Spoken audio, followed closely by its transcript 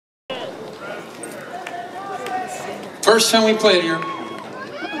First time we played here,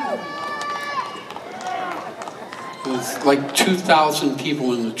 it was like 2,000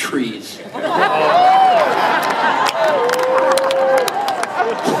 people in the trees.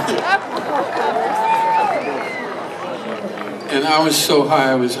 And I was so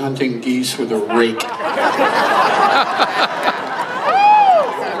high, I was hunting geese with a rake.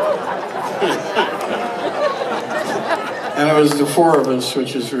 And it was the four of us,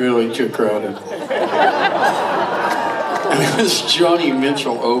 which is really too crowded. And it was Joni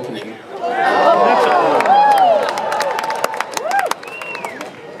Mitchell opening.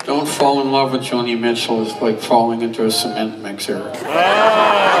 Don't fall in love with Joni Mitchell. It's like falling into a cement mixer. Oh,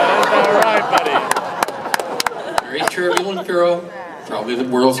 that's all right, buddy. Very turbulent girl. Probably the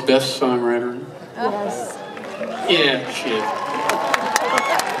world's best songwriter. Yes. Yeah, she is.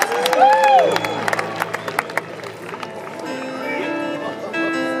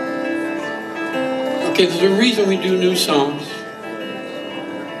 Okay, there's a reason we do new songs.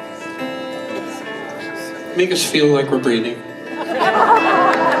 Make us feel like we're breathing.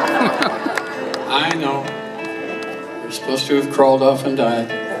 I know. We're supposed to have crawled off and died.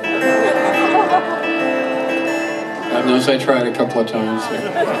 God knows I tried a couple of times.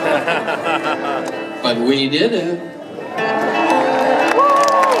 But we did it.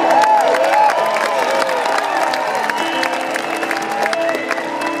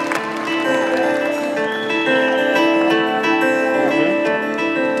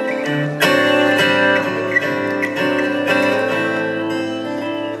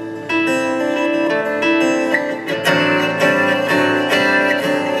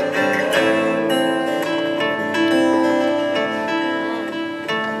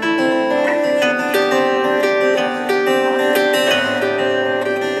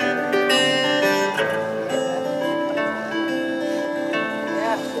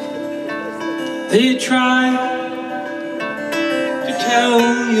 They try to tell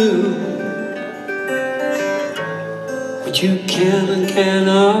you what you can and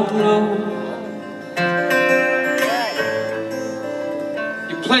cannot know.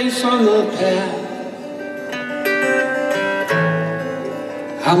 You place on the path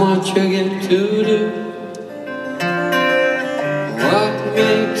how much you get to do, what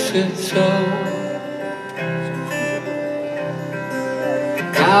makes it so.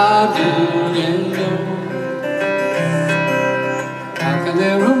 How do they know? How can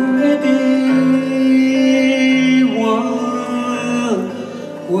there only be one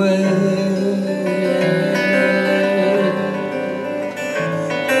way?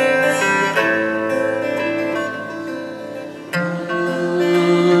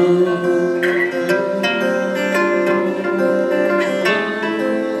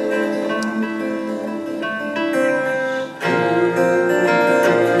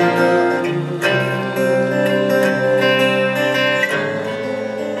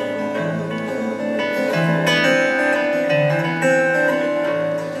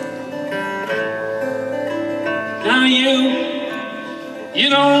 Now you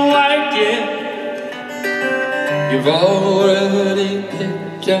don't like it. You've already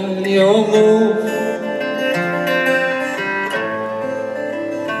picked out your move.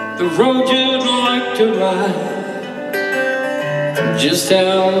 The road you'd like to ride, just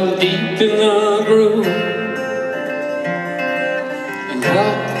how deep in the groove, and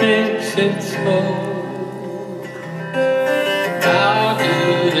what makes it so. How do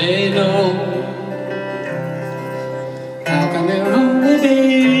they know? How can there only be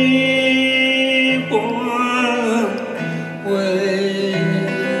one way?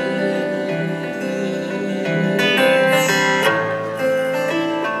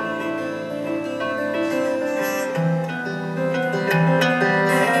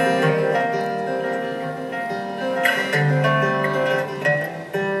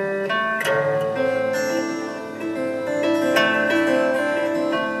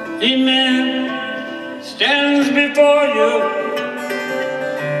 A man stands before you,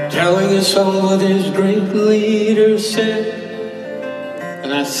 telling us all what his great leader said.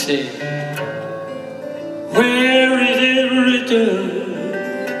 And I say, where is it written?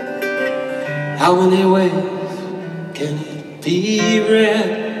 How many ways can it be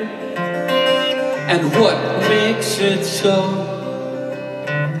read? And what makes it so?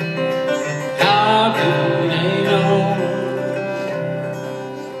 How do they know?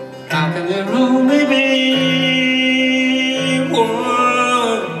 How can there only be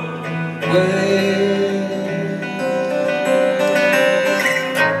one way?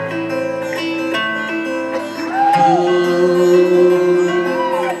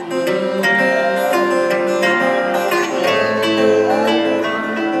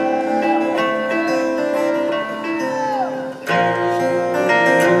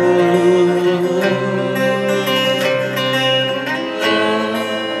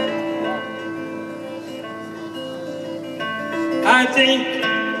 think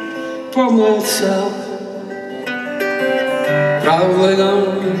for myself, probably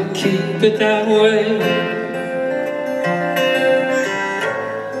gonna keep it that way,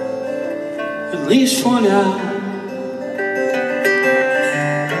 at least for now,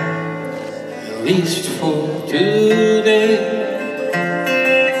 at least for today.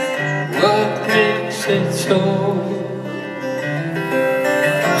 What makes it so?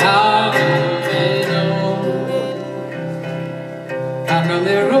 How they know? How can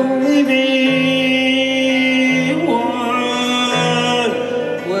there only be